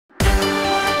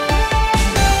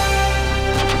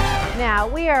Now,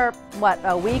 we are,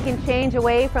 a week and change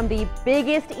away from the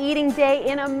biggest eating day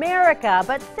in America.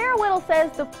 But Sarah Whittle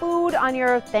says the food on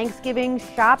your Thanksgiving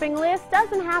shopping list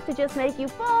doesn't have to just make you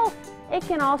full, it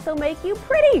can also make you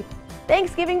pretty.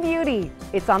 Thanksgiving beauty.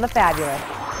 It's on The Fabulous.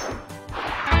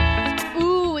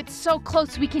 Ooh, it's so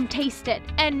close we can taste it.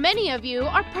 And many of you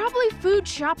are probably food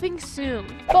shopping soon.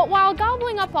 But while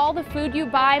gobbling up all the food you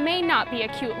buy may not be a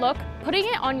cute look, putting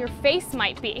it on your face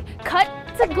might be. Cut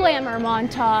to glamour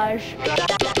montage.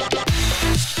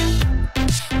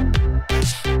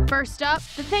 First up,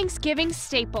 the Thanksgiving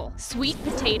staple, sweet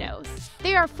potatoes.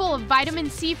 They are full of vitamin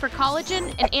C for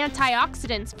collagen and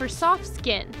antioxidants for soft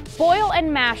skin. Boil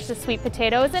and mash the sweet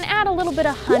potatoes and add a little bit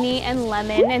of honey and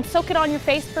lemon and soak it on your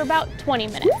face for about 20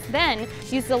 minutes. Then,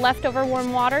 use the leftover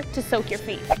warm water to soak your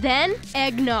feet. Then,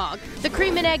 eggnog. The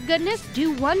cream and egg goodness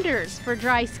do wonders for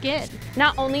dry skin.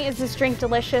 Not only is this drink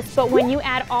delicious, but when you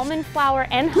add almond flour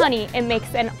and honey, it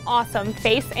makes an awesome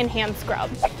face and hand scrub.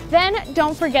 Then,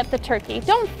 don't forget the turkey.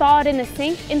 Don't thaw it in the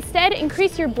sink. Instead,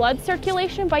 increase your blood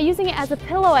circulation by using it as a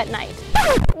pillow at night.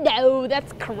 No,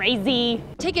 that's crazy.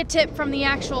 Take a tip from the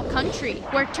actual country,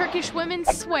 where Turkish women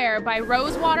swear by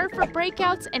rose water for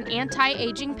breakouts and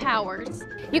anti-aging powers.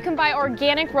 You can buy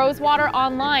organic rose water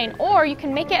online, or you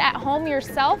can make it at home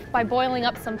yourself by boiling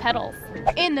up some petals.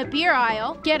 In the beer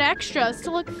aisle, get extras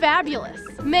to look fabulous.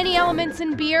 Many elements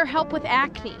in beer help with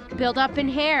acne, build up in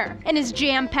hair, and is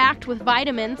jam-packed with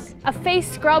vitamins. A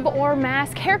face scrub or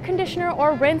mask, hair conditioner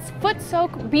or rinse, foot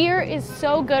soak, beer is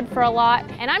so good for a lot,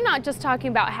 and I'm not just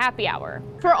talking about happy hour.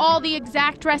 For all the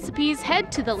exact recipes,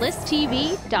 head to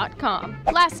thelisttv.com.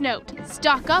 Last note,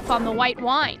 stock up on the white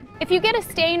wine. If you get a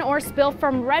stain or spill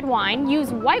from red wine,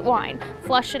 use white wine.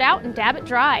 Flush it out and dab it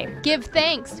dry. Give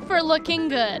thanks for looking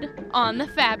good on The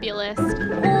Fabulous.